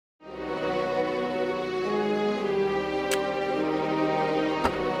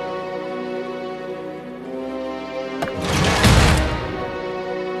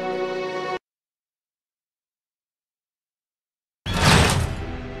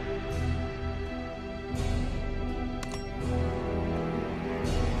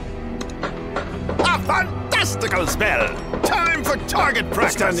tactical spell. Time for target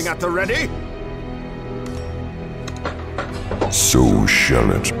practice. Standing at the ready. So shall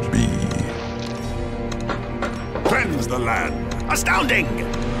it be. Cleanse the land. Astounding!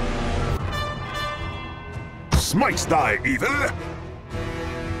 Smite thy evil.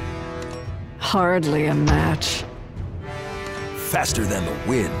 Hardly a match. Faster than the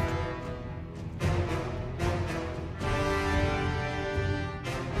wind.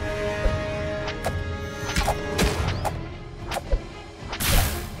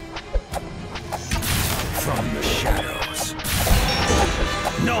 From the shadows.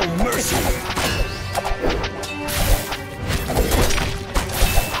 No mercy!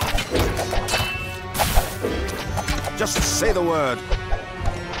 Just say the word.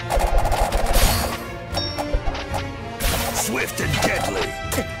 Swift and deadly.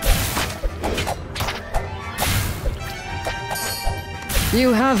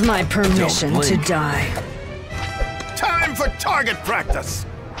 You have my permission to die. Time for target practice.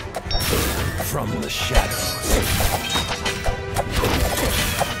 From the shadows.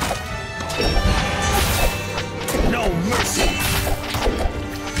 No mercy!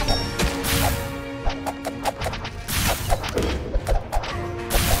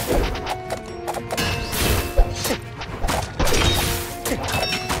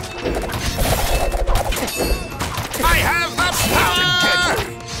 I have the power!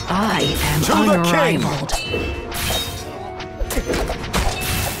 I am To the king. unrivaled.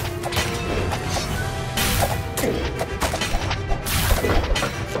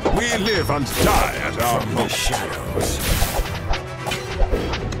 We live and die at our From the shadows.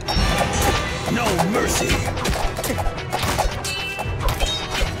 No mercy!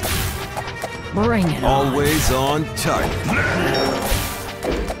 Bring it on. Always on target.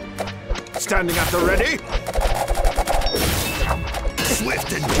 Standing at the ready.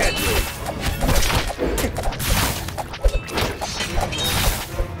 Swift and deadly.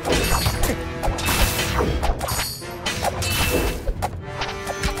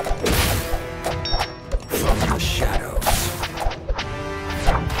 From the shadows.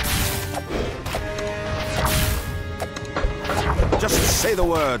 Just say the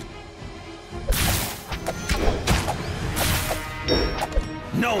word.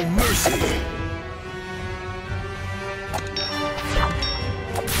 No mercy!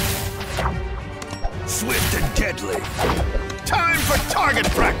 Swift and deadly. Time for target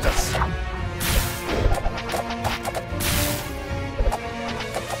practice.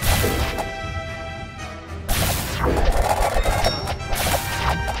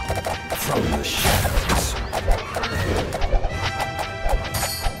 From the shadows.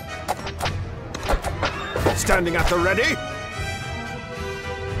 Standing at the ready.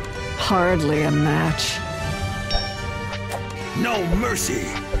 Hardly a match. No mercy!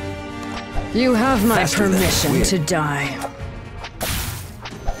 You have my Faster than the permission wind. to die.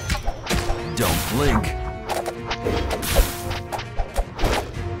 Don't blink.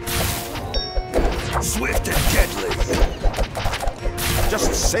 Swift and deadly.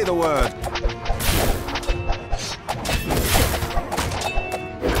 Just say the word.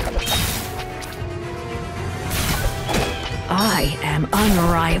 I am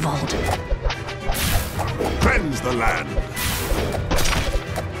unrivaled. Cleanse the land.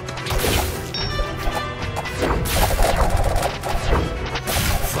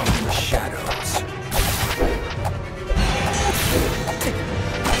 From the shadows.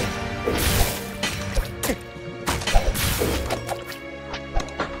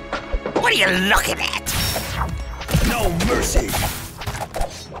 What are you looking at? No mercy!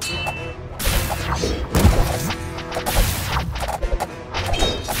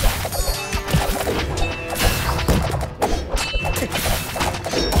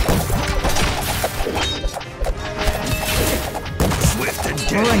 Swift and Bring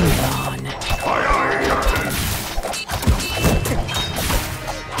deadly. it on. Aye, aye, Captain.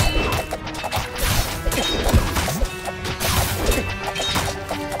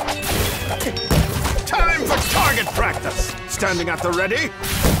 Time for target practice. Standing at the ready.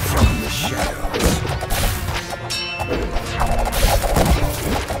 From the shadows.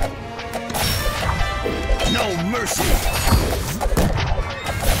 No mercy!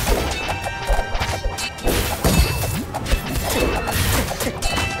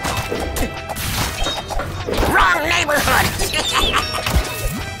 Wrong neighborhood!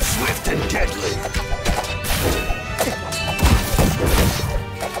 Swift and deadly.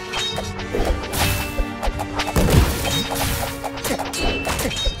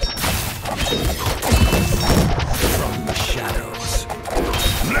 From the shadows.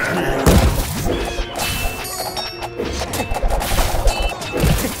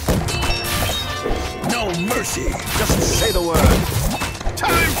 No mercy!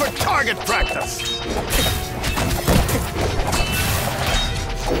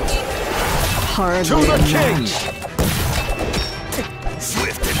 Hardly To the a king! match.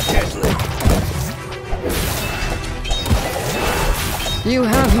 Swift and deadly. You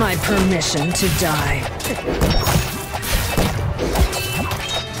have my permission to die.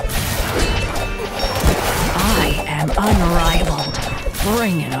 I am unrivaled.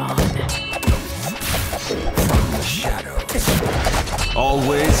 Bring it on. From the shadows.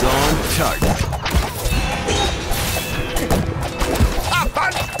 Always on target. A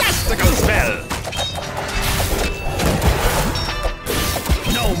fantastical spell!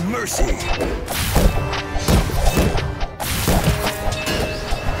 No mercy!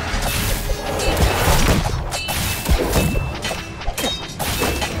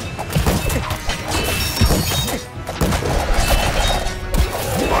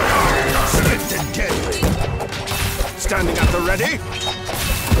 Swift and deadly. Standing at the ready.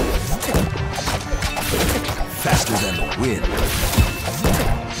 Faster than the wind.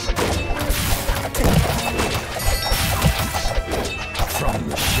 From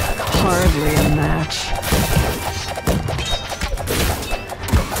the shadows. Hardly a match.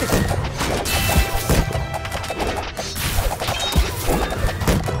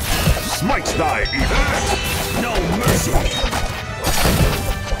 Smite thy evil. No mercy!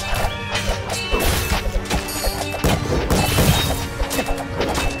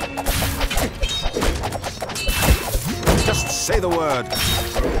 Just say the word.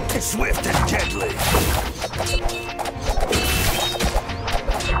 Swift and deadly.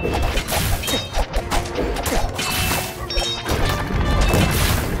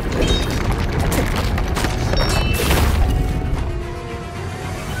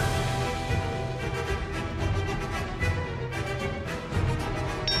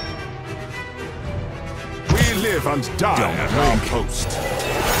 We live and die Don't at our blink. post.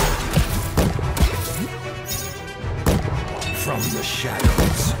 From the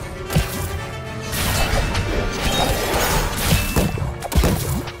shadows.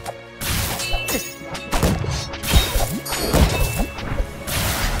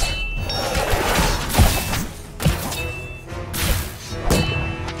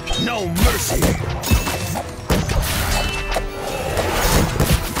 No mercy!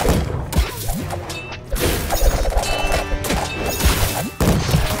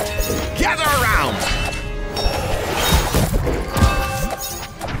 Gather around.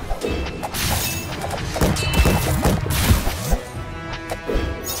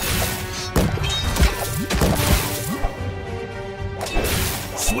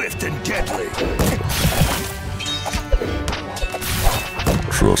 Swift and deadly.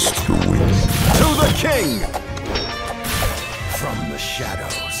 Trust the wind. To the king. From the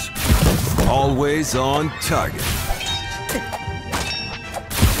shadows. Always on target.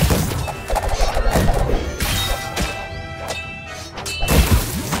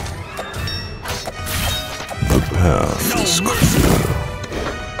 The path No is mercy!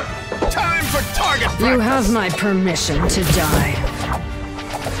 Time for target practice. You have my permission to die.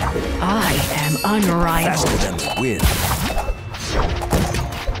 I am Faster unrivaled. than the wind.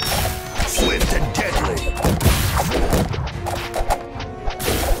 Swift and deadly.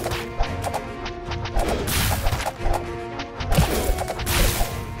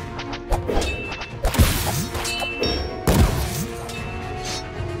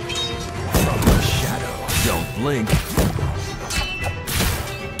 From the shadows. Don't blink.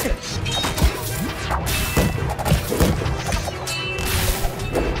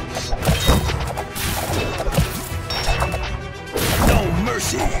 No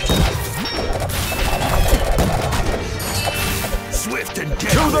mercy! Swift and deadly.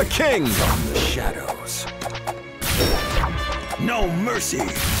 To the king. From the shadows. No mercy!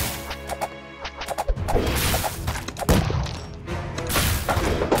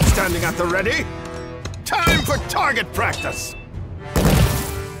 Standing at the ready. Time for target practice.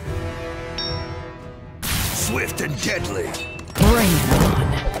 Swift and deadly. Bring it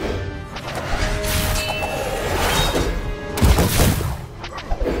on.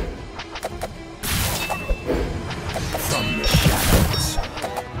 From the shadows.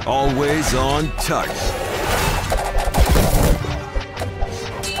 Always on target.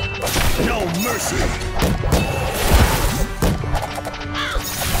 No mercy!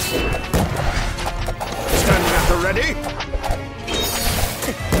 Standing at the ready.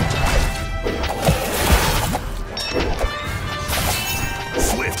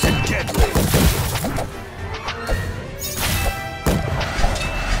 Swift and deadly.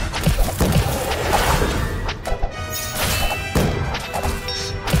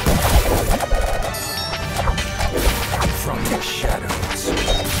 From the shadows.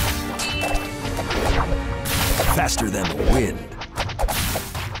 Faster than the wind.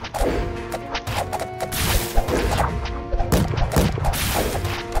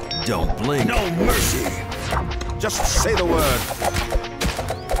 Don't blink. No mercy. Just say the word.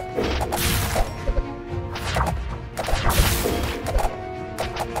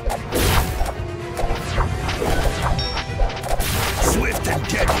 Swift and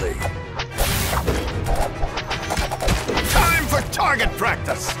deadly. Time for target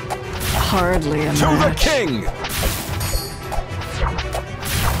practice. Hardly a To the match. king.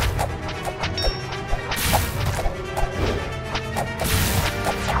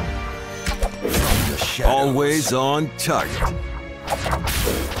 From the shadows. Always on target.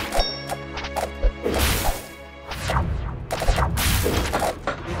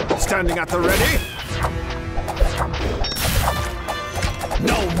 Standing at the ready.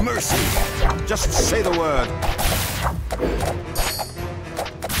 No mercy. Just say the word.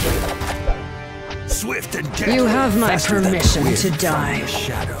 Swift and deadly. You have my Faster than the permission wind to from die. the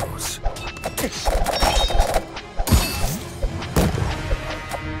shadows.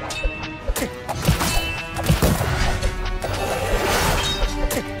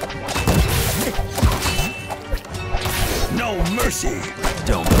 No mercy.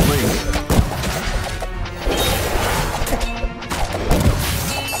 Don't blink.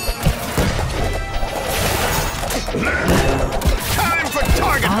 Time for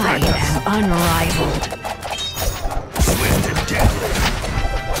target I practice. am unrivaled. Swift and deadly.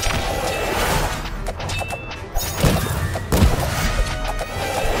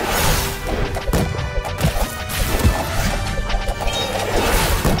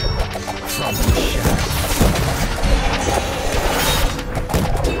 From the shadows.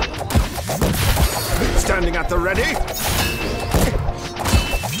 Standing at the ready.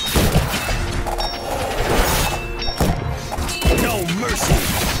 No mercy.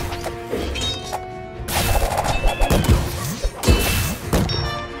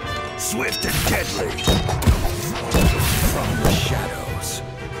 Swift and deadly. From the shadows.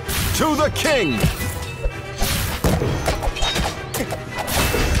 To the king.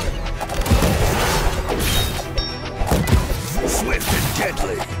 Swift and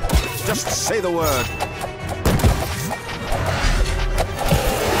deadly. Just say the word.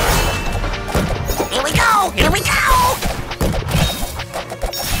 Here we go! Here we go!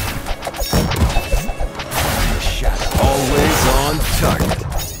 The shadows. Always on target.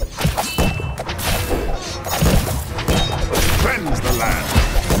 Cleanse the land.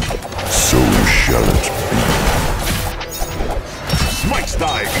 So shall it Smites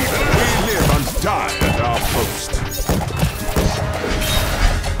thy evil. We live and die at our post.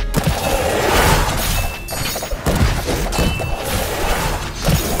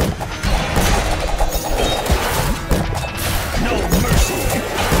 No mercy.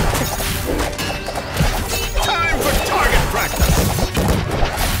 Time for target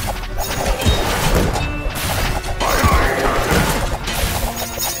practice.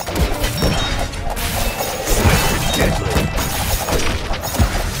 Swift and deadly.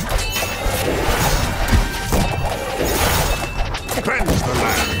 Cleanse the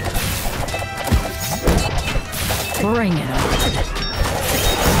land. Bring it on.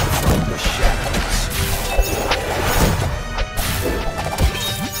 From the shadows.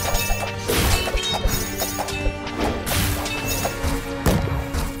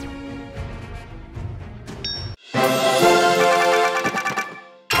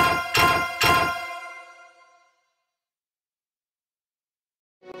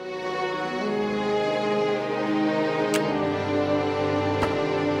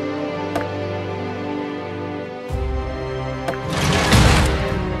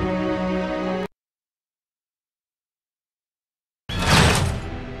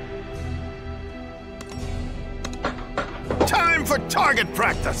 Time for target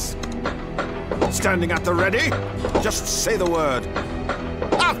practice. Standing at the ready. Just say the word.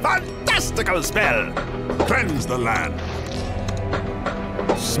 A fantastical spell. Cleanse the land.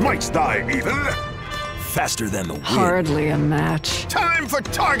 Smites thy evil. Faster than the wind. Hardly a match. Time for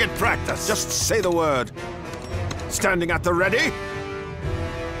target practice. Just say the word. Standing at the ready.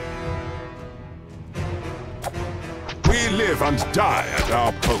 We live and die at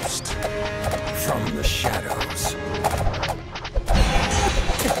our post. From the shadows.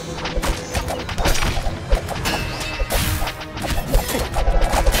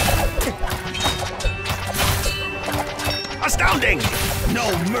 Astounding! No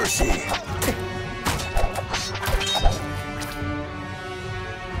mercy.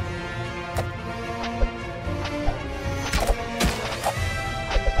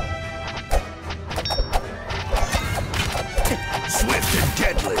 Swift and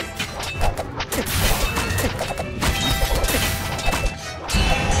deadly.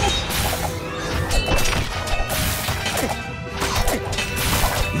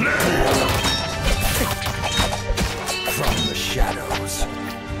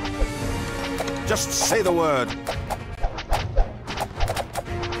 say the word.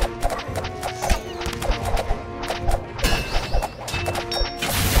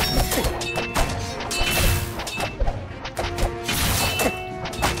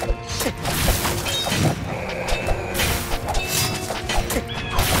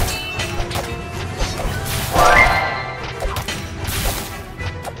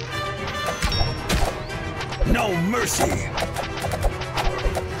 No mercy!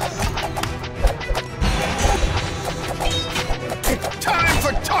 Time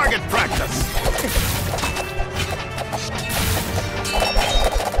for target practice!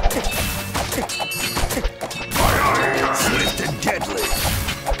 Swift and deadly!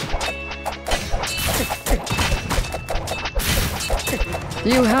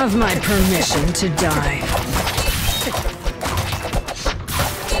 You have my permission to die.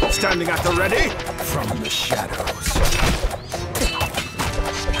 Standing at the ready? From the shadows.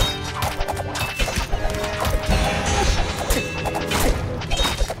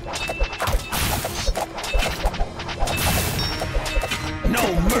 No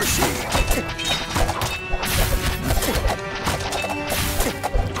mercy!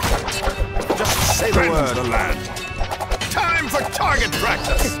 Just say the word. The land. Time for target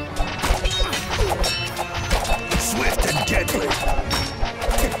practice! Swift and deadly!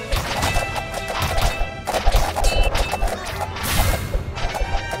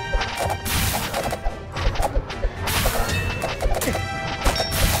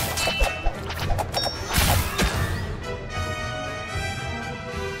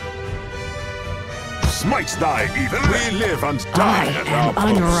 Smites thy evil. We live and I die at our am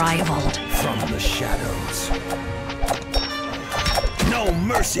post. unrivaled. From the shadows. No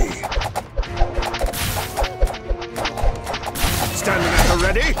mercy! Standing at the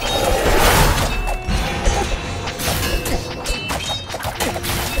ready?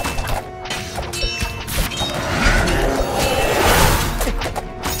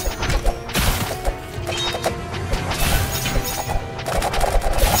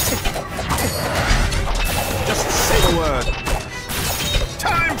 Just say the word.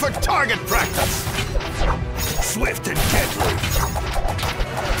 Time for target practice! Swift and deadly!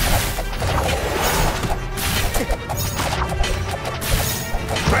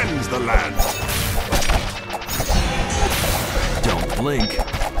 Cleanse the land. Don't blink.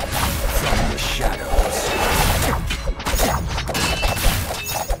 From the shadows.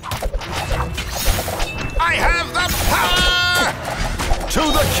 I have the power! To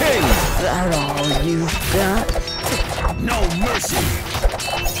the king! That all you've got? No mercy!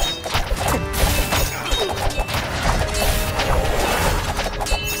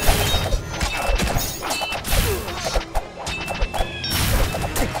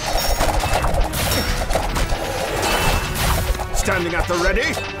 Standing at the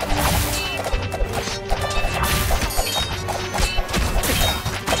ready?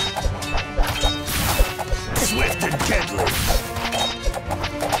 Swift and deadly!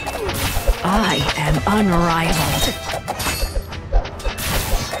 I am unrivaled.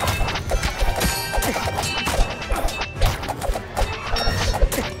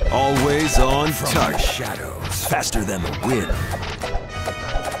 Always on From the target. shadows. Faster than the wind.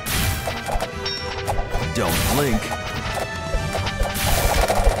 Don't blink.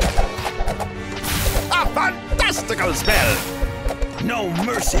 A fantastical spell! No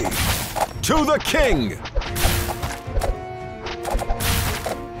mercy! To the king!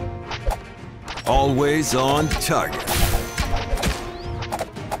 Always on target.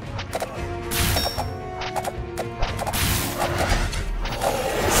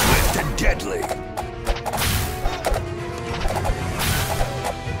 Swift and deadly!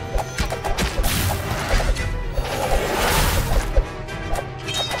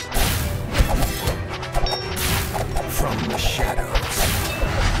 From the shadows.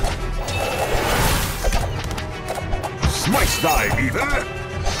 Smites thy evil!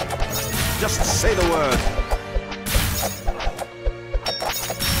 Just say the word.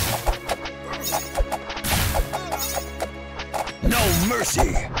 No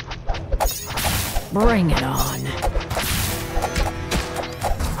mercy! Bring it on.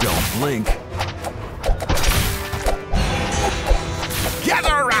 Don't blink.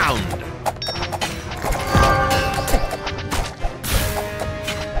 Gather around!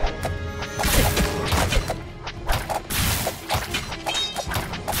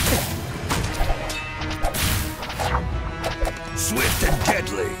 Swift and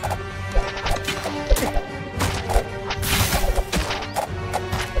deadly!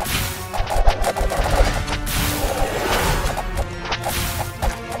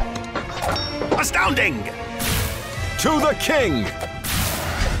 Astounding! To the king!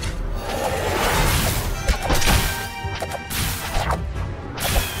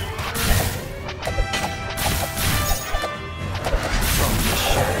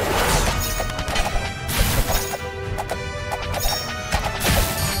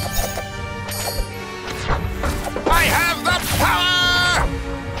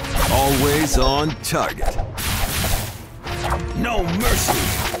 Always on target. No mercy.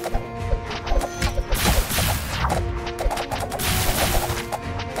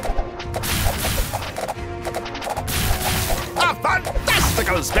 A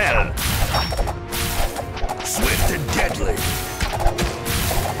fantastical spell! Swift and deadly.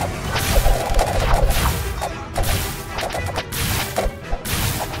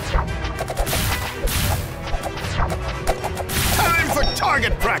 Time for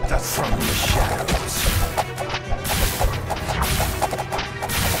target practice! From the shadows.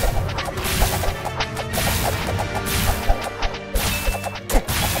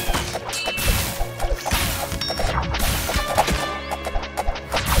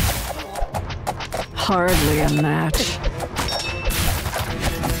 Hardly a match.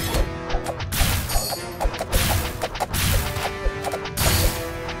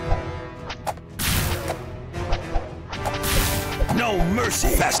 No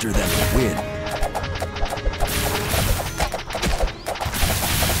mercy. Faster than the wind.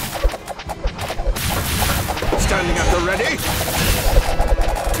 Standing at the ready?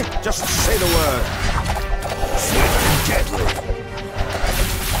 Just say the word. Swift and deadly.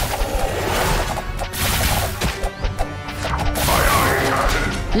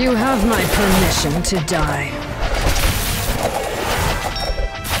 You have my permission to die.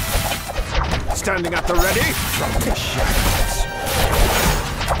 Standing at the ready? From the shadows.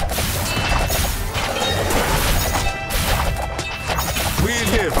 We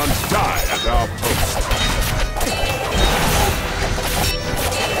live and die at our post.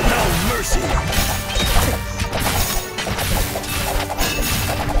 No mercy.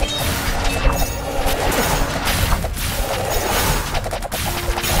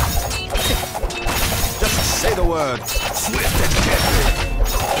 Just say the word. Swift and deadly.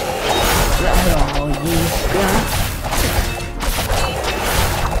 That all you've got?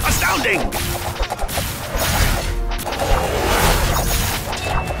 Astounding!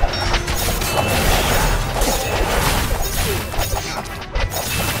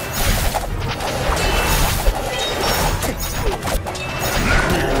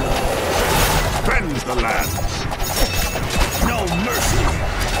 Cleanse the land. No mercy.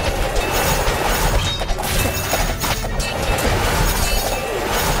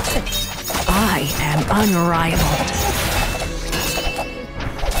 I am unrivaled.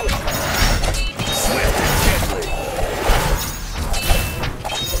 Swift and deadly.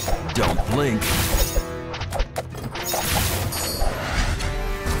 Don't blink.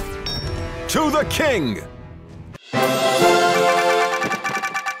 To the king!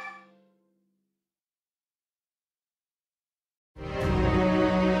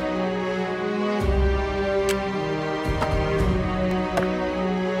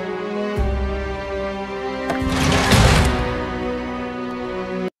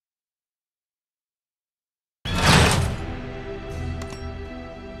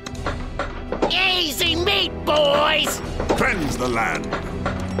 Easy meat, boys! Cleanse the land.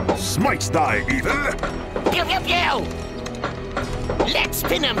 Smite thy evil. Pew, pew, pew! Let's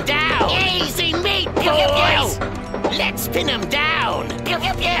pin him down! Easy meat, boys! Let's pin him down! Pew,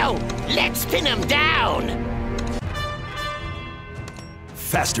 pew, pew! Let's pin him down!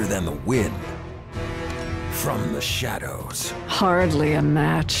 Faster than the wind. From the shadows. Hardly a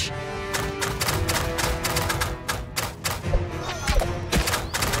match.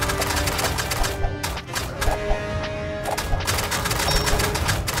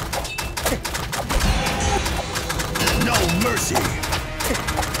 No mercy.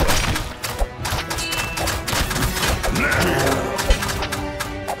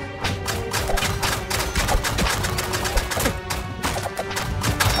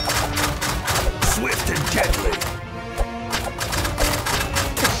 Swift and deadly.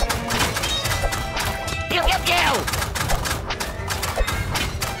 Pew, pew, pew!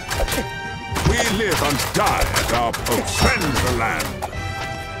 We live and die at our post. Cleanse the land.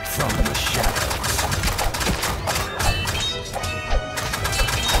 From the shadows.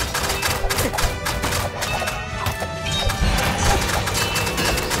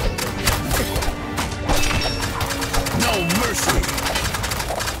 No mercy.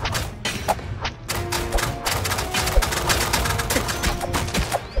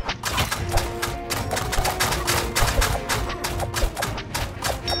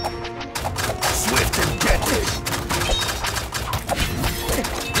 Swift and deadly.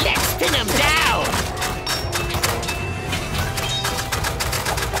 Let's pin him down!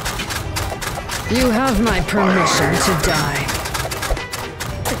 You have my permission to die.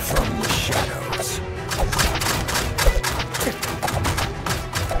 From the shadows.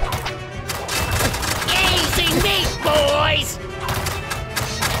 Easy meat, boys!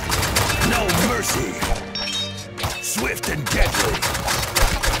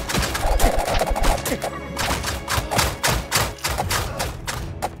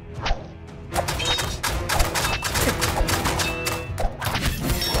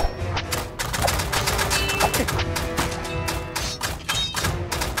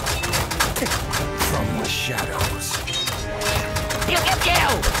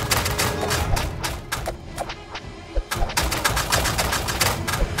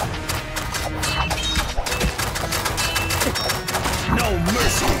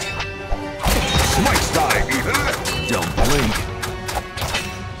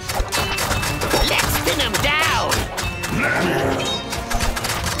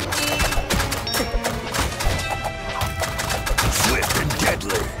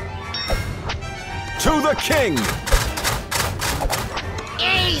 the king!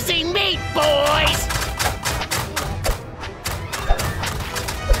 Easy meat, boys!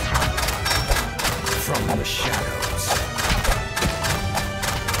 From the shadows.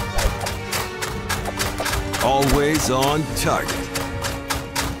 Always on target.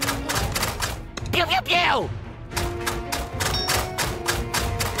 Pew, pew, pew!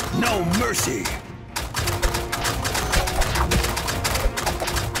 No mercy.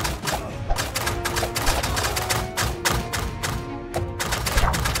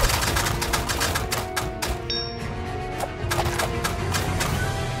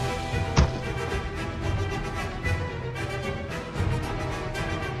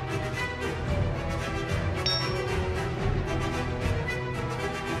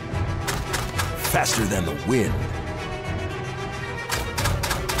 Faster than the wind.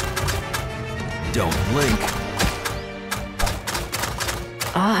 Don't blink.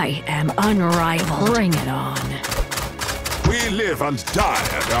 I am unrivaled. Bring it on. We live and die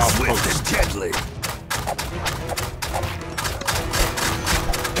at our Swift post. and deadly.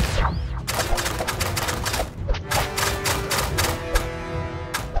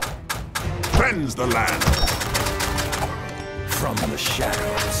 Cleanse the land. From the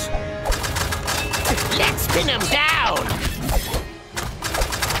shadows. Let's pin him down!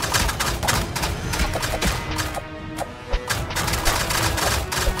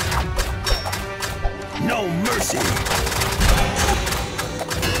 No mercy.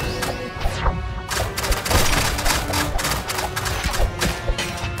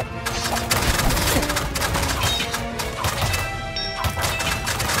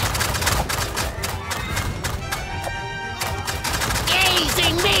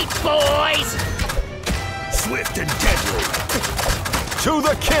 Easy meat, boys! Swift and deadly. To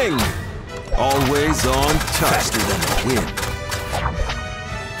the king! Always on target. Faster than the wind.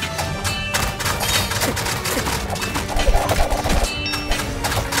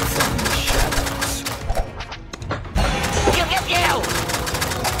 From the shadows. Pew, pew, pew!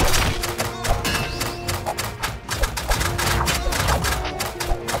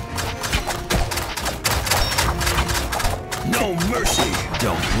 No mercy.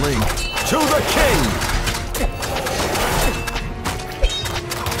 Don't blink. To the king!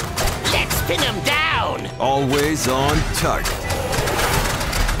 Let's pin him down! Always on target.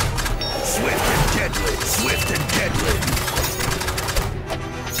 Swift and deadly. Swift and deadly.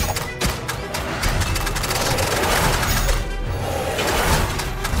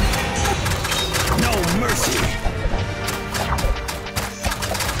 No mercy.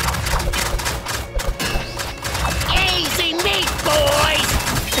 Easy meat, boys!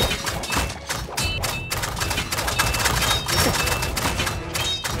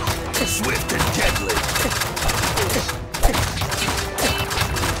 Swift and deadly.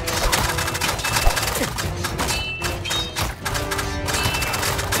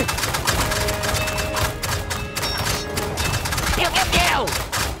 Pew, pew, pew!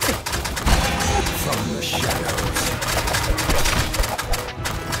 From the shadows.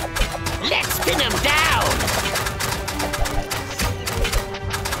 Let's pin him down!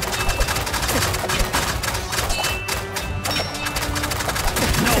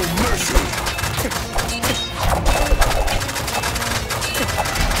 No mercy.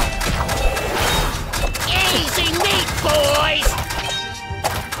 Easy meat, boys!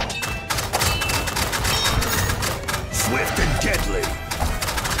 Swift and deadly.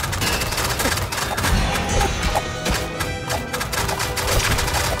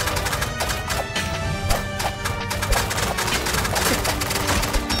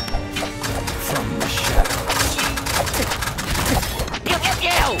 From the shadows. Pew, pew,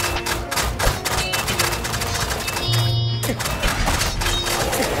 pew!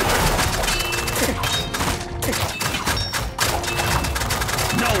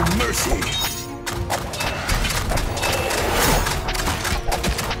 No mercy.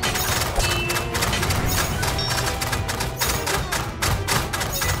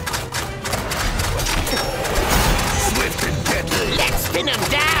 Swift and deadly. Let's pin him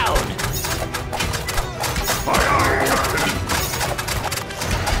down!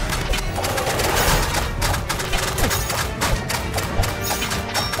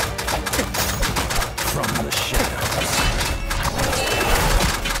 From the shadows.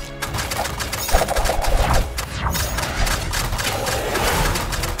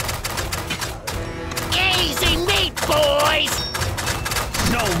 Easy meat, boys!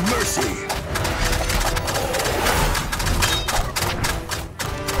 No mercy.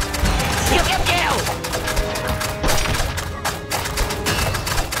 Pew, pew, pew!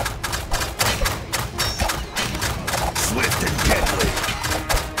 Swift and deadly.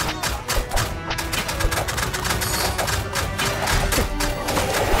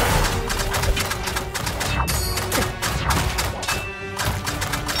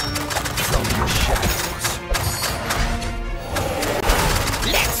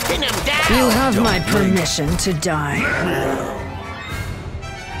 You have my permission to die.